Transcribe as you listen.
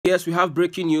Yes, we have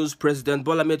breaking news. President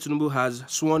Bola Ahmed Tinubu has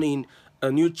sworn in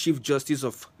a new Chief Justice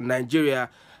of Nigeria,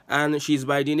 and she's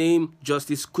by the name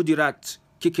Justice Kudirat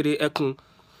Kekere-Ekun.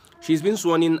 She's been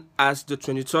sworn in as the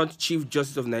 23rd Chief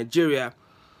Justice of Nigeria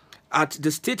at the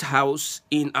State House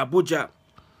in Abuja.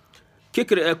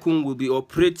 Kekere-Ekun will be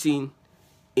operating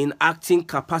in acting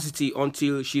capacity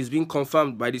until she's been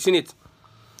confirmed by the Senate.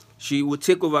 She will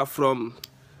take over from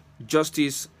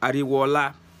Justice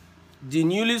Ariwola. The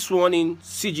newly sworn-in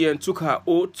CJN took her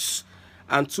oaths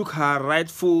and took her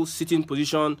rightful sitting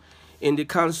position in the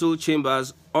council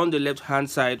chambers on the left-hand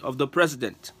side of the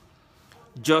president.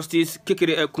 Justice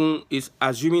Kekere-Ekun is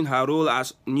assuming her role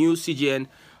as new CJN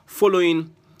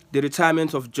following the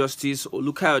retirement of Justice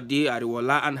Olukayode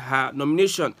Ariwola and her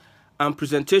nomination and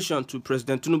presentation to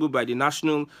President Tinubu by the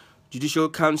National Judicial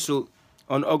Council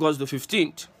on August the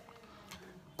 15th.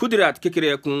 Kudirat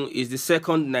Kekere-Ekun is the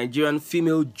second Nigerian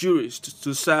female jurist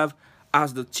to serve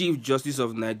as the Chief Justice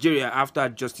of Nigeria after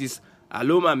Justice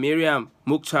Aloma Mariam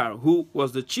Mukhtar, who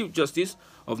was the Chief Justice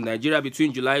of Nigeria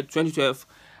between July 2012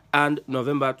 and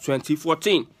November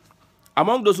 2014.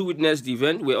 Among those who witnessed the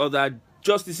event were other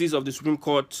justices of the Supreme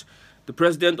Court, the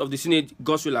President of the Senate,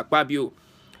 Godswill Akpabio,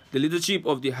 the leadership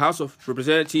of the House of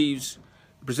Representatives,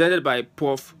 represented by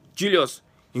Prof. Julius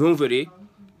Ihonvere,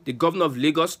 the Governor of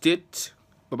Lagos State,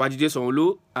 Babajide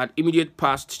Sanwo-Olu, and immediate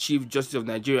past Chief Justice of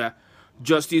Nigeria,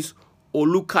 Justice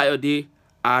Olukayode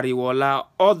Ariwola.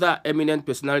 Other eminent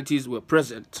personalities were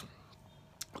present.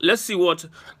 Let's see what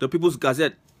the People's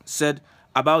Gazette said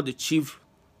about the Chief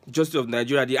Justice of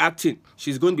Nigeria, the acting.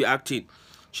 She's going to be acting.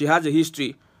 She has a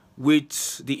history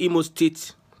with the Imo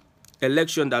State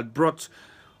election that brought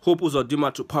Hope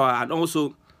Uzodinma to power. And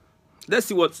also, let's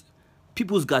see what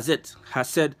People's Gazette has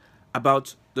said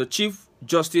about the Chief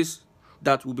Justice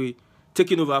that will be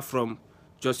taken over from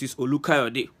Justice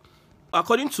Olukayode.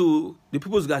 According to the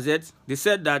People's Gazette, they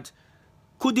said that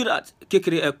Kudirat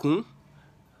Kekere-Ekun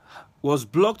was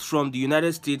blocked from the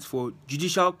United States for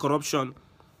judicial corruption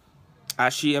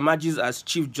as she emerges as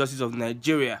Chief Justice of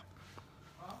Nigeria.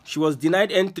 She was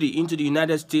denied entry into the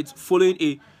United States following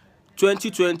a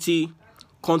 2020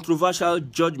 controversial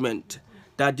judgment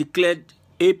that declared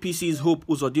APC's Hope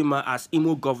Uzodinma as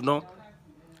Imo governor.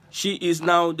 She is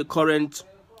now the current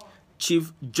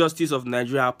Chief Justice of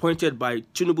Nigeria, appointed by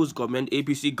Tinubu's government,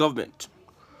 APC government.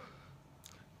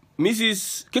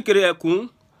 Mrs. Kekere-Ekun,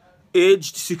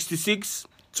 aged 66,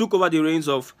 took over the reins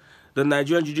of the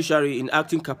Nigerian judiciary in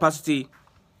acting capacity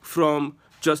from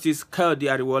Justice Kayode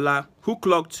Ariwola, who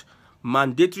clocked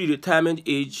mandatory retirement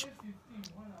age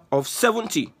of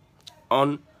 70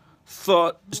 on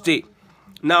Thursday.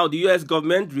 Now, the U.S.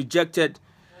 government rejected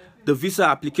the visa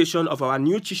application of our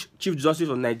new Chief Justice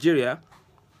of Nigeria,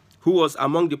 who was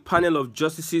among the panel of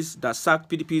justices that sacked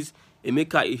PDP's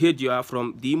Emeka Ihedioha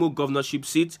from the Imo governorship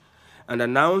seat and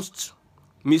announced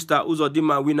Mr.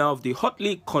 Uzodinma winner of the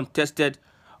hotly contested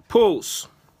polls.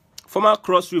 Former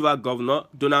Cross River Governor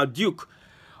Donald Duke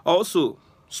also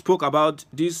spoke about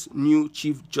this new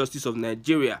Chief Justice of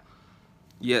Nigeria.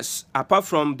 Yes, apart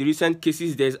from the recent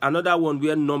cases, there's another one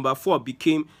where number 4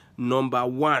 became number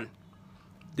 1.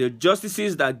 The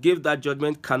justices that gave that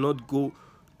judgment cannot go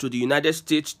to the United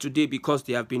States today because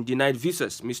they have been denied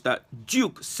visas, Mr.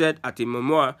 Duke said at a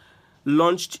memoir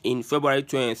launched in February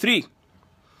 23.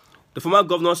 The former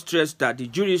governor stressed that the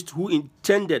jurists who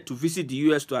intended to visit the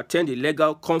U.S. to attend a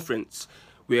legal conference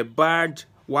were barred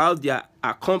while their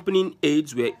accompanying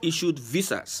aides were issued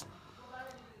visas.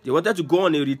 They wanted to go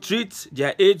on a retreat,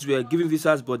 their aides were given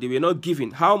visas, but they were not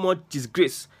given. How much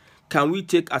disgrace can we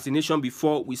take as a nation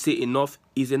before we say enough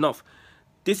is enough?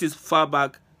 This is far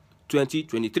back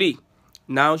 2023.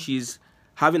 Now she's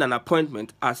having an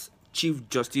appointment as Chief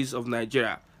Justice of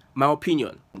Nigeria. My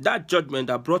opinion, that judgment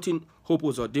that brought in Hope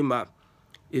Uzodinma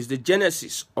is the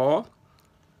genesis or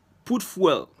put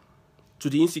fuel to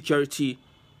the insecurity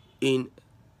in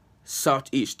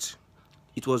Southeast.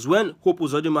 It was when Hope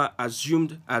Uzodinma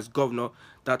assumed as governor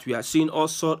that we are seeing all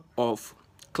sorts of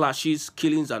clashes,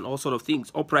 killings, and all sorts of things,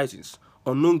 uprisings,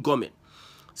 unknown gunmen.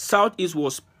 Southeast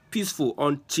was peaceful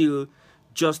until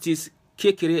Justice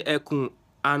Kekere-Ekun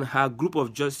and her group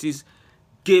of justices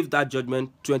gave that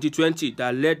judgment 2020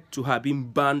 that led to her being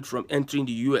banned from entering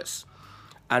the US.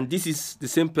 And this is the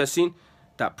same person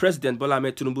that President Bola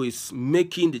Ahmed Tinubu is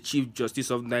making the Chief Justice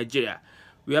of Nigeria.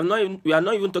 We are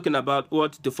not even talking about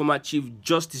what the former Chief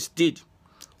Justice did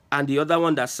and the other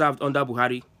one that served under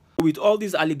Buhari. With all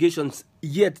these allegations,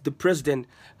 yet the president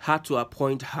had to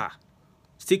appoint her.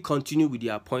 Still continue with the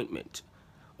appointment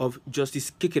of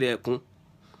Justice Kekere-Ekun.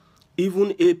 Even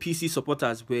APC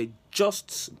supporters were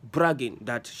just bragging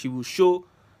that she will show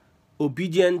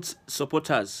obedient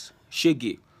supporters,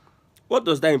 shege. What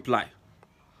does that imply?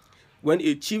 When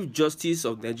a Chief Justice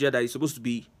of Nigeria that is supposed to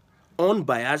be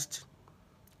unbiased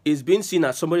is being seen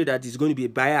as somebody that is going to be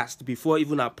biased before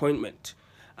even appointment,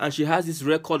 and she has this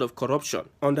record of corruption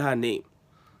under her name.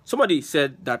 Somebody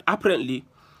said that apparently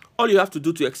all you have to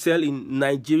do to excel in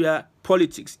Nigeria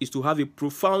politics is to have a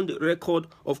profound record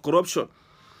of corruption.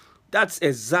 That's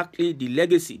exactly the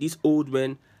legacy these old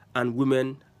men and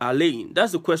women are laying.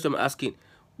 That's the question I'm asking.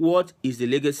 What is the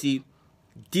legacy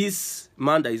this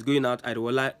man that is going out,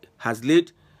 Ariwola, has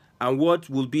laid, and what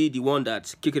will be the one that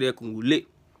Kekere Ekun will lay?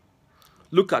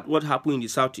 Look at what happened in the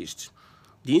Southeast.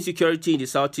 The insecurity in the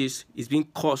Southeast is being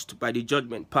caused by the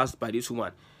judgment passed by this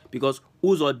woman, because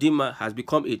Uzodinma has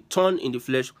become a thorn in the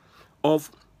flesh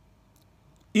of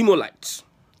Imolites.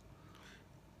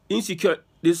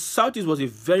 The Southeast was a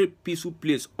very peaceful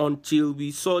place until we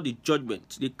saw the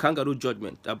judgment, the kangaroo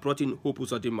judgment that brought in Hope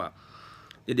Uzodinma.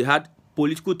 They had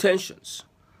political tensions.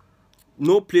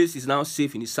 No place is now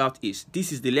safe in the Southeast.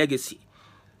 This is the legacy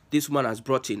this woman has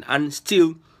brought in, and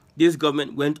still this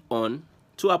government went on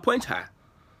to appoint her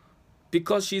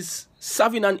because she's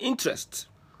serving an interest.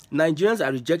 Nigerians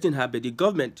are rejecting her, but the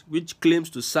government, which claims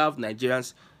to serve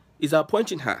Nigerians, is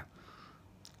appointing her.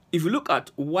 If you look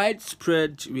at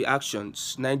widespread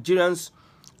reactions, Nigerians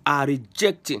are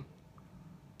rejecting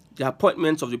the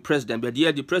appointments of the president, but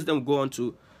yet the president will go on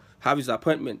to have his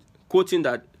appointment, quoting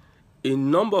that a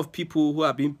number of people who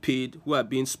are being paid, who are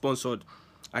being sponsored,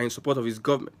 are in support of his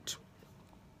government.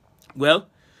 Well,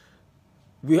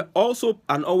 we also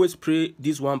and always pray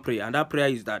this one prayer, and that prayer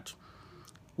is that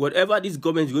whatever this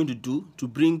government is going to do to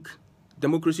bring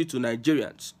democracy to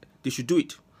Nigerians, they should do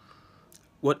it.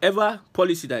 Whatever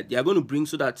policy that they are going to bring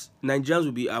so that Nigerians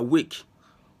will be awake,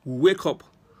 will wake up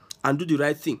and do the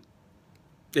right thing.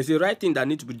 There's a right thing that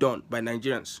needs to be done by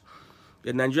Nigerians.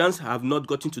 The Nigerians have not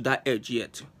gotten to that edge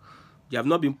yet. They have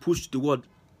not been pushed toward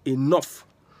enough.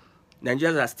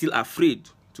 Nigerians are still afraid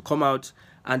to come out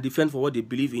and defend for what they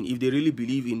believe in, if they really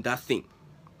believe in that thing.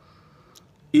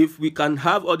 If we can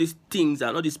have all these things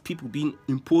and all these people being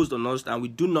imposed on us and we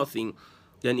do nothing,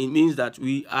 then it means that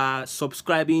we are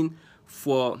subscribing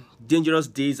for dangerous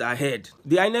days ahead.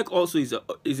 The INEC also is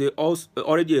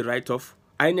already a write-off.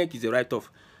 INEC is a write-off.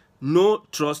 No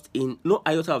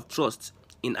iota of trust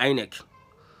in INEC.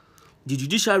 The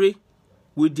judiciary,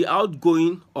 with the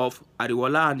outgoing of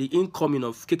Ariwola and the incoming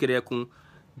of Kekere Ekun,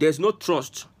 there's no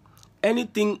trust.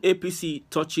 Anything APC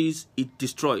touches, it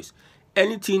destroys.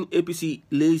 Anything APC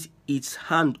lays its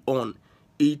hand on,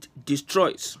 it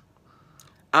destroys.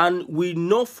 And we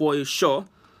know for a sure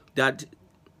that,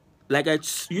 like I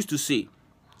used to say,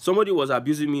 somebody was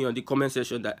abusing me on the comment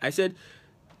section that I said,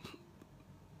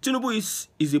 Tinubu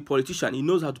is a politician. He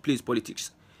knows how to play his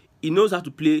politics. He knows how to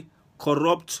play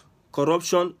corrupt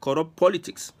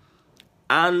politics.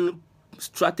 And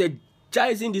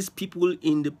strategizing these people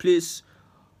in the place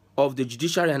of the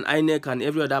judiciary and INEC and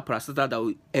every other parastatal that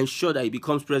will ensure that he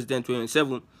becomes president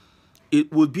 2027,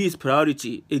 it would be his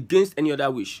priority against any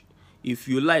other wish. If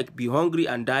you like, be hungry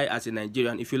and die as a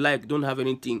Nigerian. If you like, don't have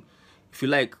anything. If you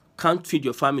like, can't feed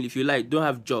your family. If you like, don't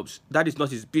have jobs. That is not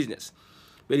his business.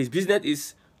 But his business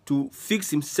is to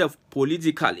fix himself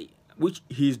politically, which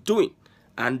he is doing.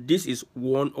 And this is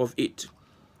one of it.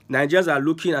 Nigerians are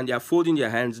looking and they are folding their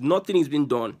hands. Nothing is being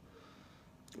done.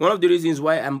 One of the reasons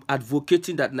why I'm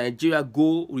advocating that Nigeria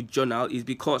go regional is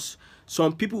because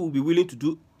some people will be willing to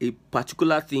do a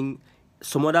particular thing.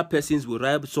 Some other persons will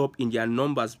rise up in their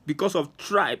numbers because of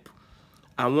tribe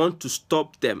and want to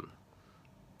stop them.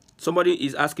 Somebody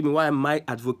is asking me, why am I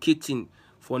advocating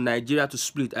for Nigeria to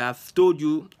split? I have told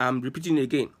you, I'm repeating it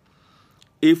again.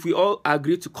 If we all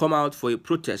agree to come out for a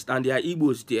protest and there are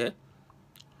Igbos there,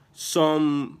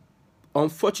 some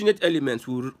unfortunate elements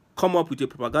will come up with a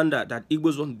propaganda that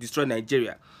Igbos want to destroy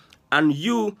Nigeria. And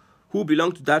you, who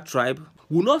belong to that tribe,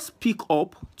 will not speak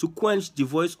up to quench the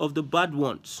voice of the bad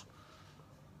ones,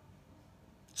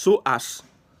 so as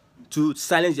to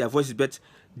silence their voices. But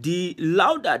the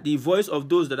louder the voice of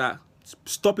those that are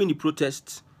stopping the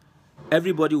protests,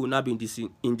 everybody will now be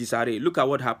in disarray. Look at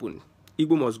what happened.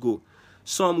 Igbo must go.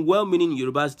 Some well-meaning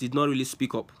Yorubas did not really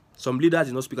speak up. Some leaders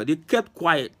did not speak up. They kept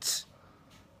quiet.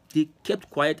 They kept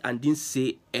quiet and didn't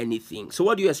say anything. So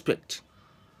what do you expect?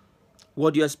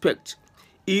 What do you expect?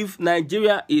 If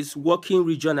Nigeria is working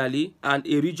regionally and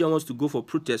a region wants to go for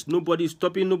protest, nobody is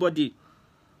stopping nobody.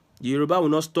 The Yoruba will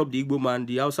not stop the Igbo man.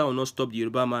 The Hausa will not stop the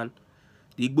Yoruba man.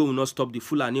 The Igbo will not stop the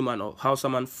Fulani man or Hausa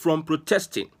man from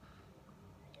protesting.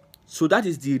 So that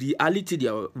is the reality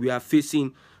that we are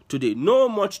facing today. No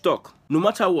much talk. No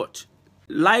matter what.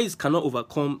 Lies cannot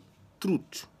overcome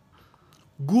truth.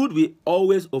 Good will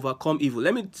always overcome evil.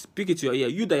 Let me speak it to your ear.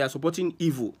 You that are supporting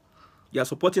evil, you are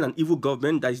supporting an evil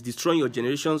government that is destroying your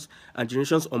generations and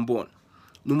generations unborn.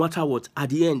 No matter what, at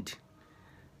the end,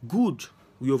 good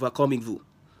will overcome evil.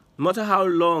 No matter how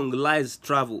long lies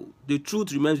travel, the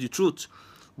truth remains the truth.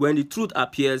 When the truth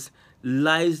appears,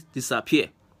 lies disappear.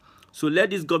 So let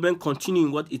this government continue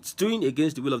in what it's doing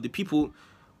against the will of the people.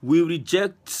 We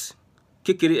reject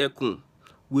Kekere Ekun.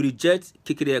 We reject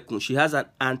Kekere Ekun. She has an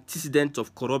antecedent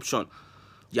of corruption.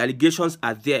 The allegations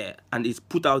are there and it's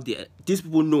put out there. These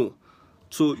people know.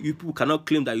 So you people cannot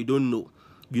claim that you don't know.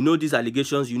 You know these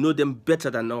allegations. You know them better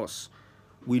than us.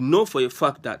 We know for a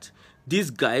fact that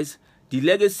these guys, the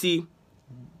legacy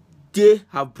they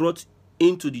have brought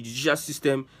into the judicial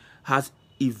system has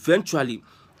eventually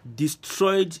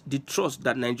destroyed the trust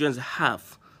that Nigerians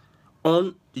have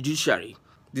on the judiciary.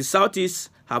 The Southeast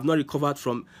have not recovered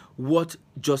from what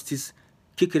Justice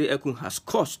Kekere Ekun has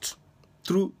caused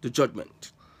through the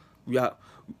judgment. We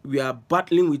are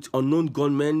battling with unknown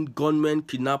gunmen,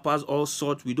 kidnappers, all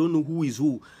sorts. We don't know who is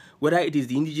who. Whether it is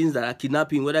the indigenes that are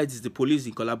kidnapping, whether it is the police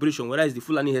in collaboration, whether it's the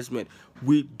Fulani herdsmen,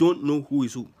 we don't know who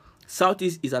is who.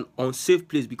 Southeast is an unsafe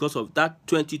place because of that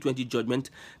 2020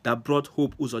 judgment that brought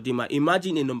Hope Uzodinma.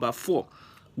 Imagine a number 4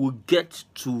 will get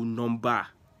to number.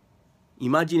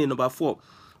 Imagine a number 4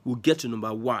 will get to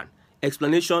number 1.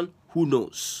 Explanation, who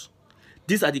knows?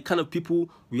 These are the kind of people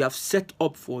we have set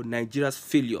up for Nigeria's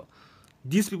failure.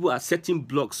 These people are setting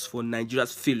blocks for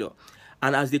Nigeria's failure.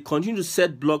 And as they continue to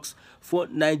set blocks for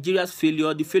Nigeria's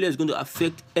failure, the failure is going to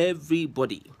affect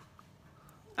everybody.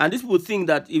 And these people think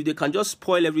that if they can just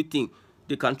spoil everything,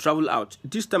 they can travel out.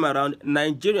 This time around,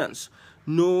 Nigerians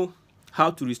know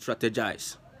how to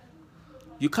re-strategize.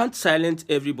 You can't silence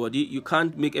everybody. You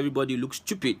can't make everybody look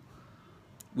stupid.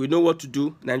 We know what to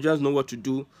do. Nigerians know what to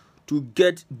do to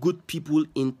get good people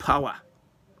in power.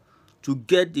 To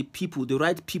get the people, the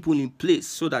right people in place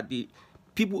so that the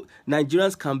people,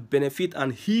 Nigerians can benefit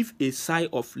and heave a sigh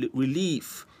of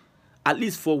relief, at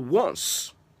least for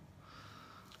once.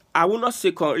 I will not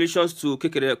say congratulations to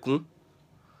Kekere Ekun,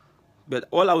 but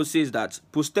all I will say is that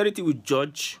posterity will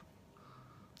judge.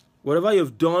 Whatever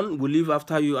you've done will live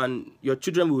after you, and your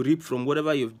children will reap from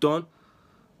whatever you've done.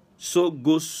 So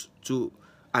goes to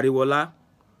Ariwola.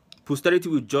 Posterity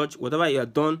will judge. Whatever you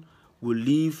have done will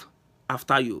live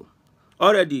after you.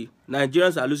 Already,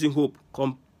 Nigerians are losing hope.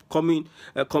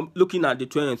 Looking at the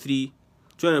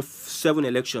 2007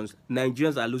 elections,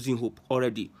 Nigerians are losing hope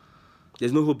already.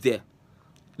 There's no hope there.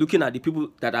 Looking at the people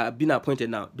that are being appointed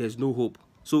now, there's no hope.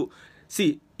 So,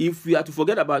 see, if we are to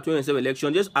forget about 2007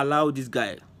 election, just allow this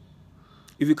guy.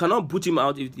 If you cannot boot him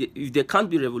out, if there can't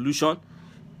be revolution,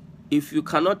 if you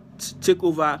cannot take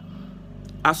over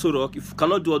Aso Rock, if you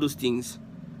cannot do all those things,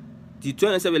 the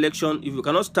 2007 election, if you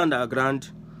cannot stand our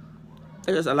ground,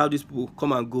 let's just allow these people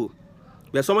come and go.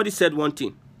 But somebody said one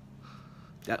thing,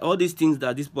 that all these things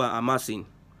that these people are amassing,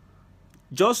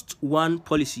 just one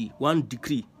policy, one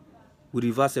decree will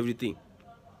reverse everything.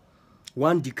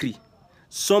 One decree.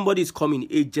 Somebody is coming,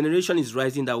 a generation is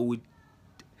rising that will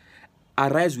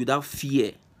arise without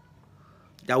fear.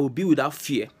 That will be without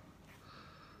fear.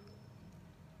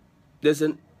 There's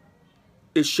a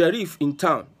sheriff in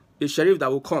town, a sheriff that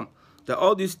will come, that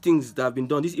all these things that have been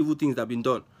done, these evil things that have been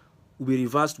done, will be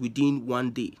reversed within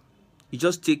one day. It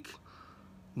just take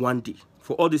one day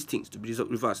for all these things to be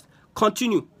reversed.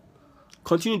 Continue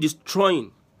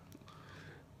destroying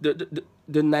the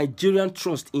Nigerian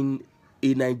trust in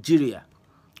a Nigeria.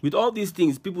 With all these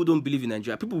things, people don't believe in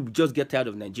Nigeria. People just get tired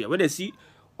of Nigeria. When they see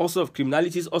all sorts of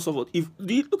criminalities, all sorts of... If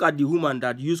you look at the woman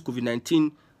that used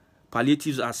COVID-19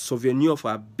 palliatives as souvenir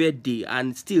for her birthday,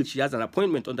 and still she has an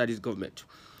appointment under this government.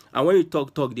 And when you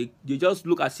talk, they just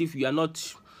look as if you are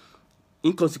not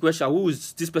inconsequential. Who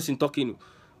is this person talking?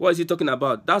 What is he talking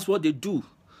about? That's what they do.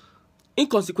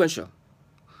 Inconsequential.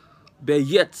 But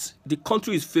yet, the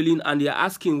country is failing, and they are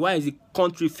asking, why is the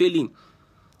country failing?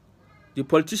 The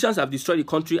politicians have destroyed the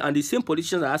country, and the same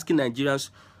politicians are asking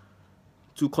Nigerians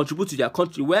to contribute to their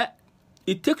country, where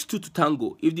it takes two to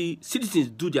tango. If the citizens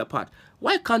do their part,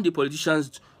 why can't the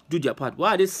politicians do their part?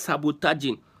 Why are they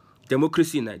sabotaging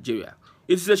democracy in Nigeria?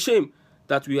 It's a shame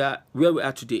that we are where we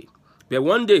are today. But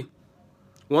one day,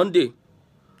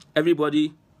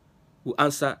 everybody will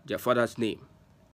answer their father's name.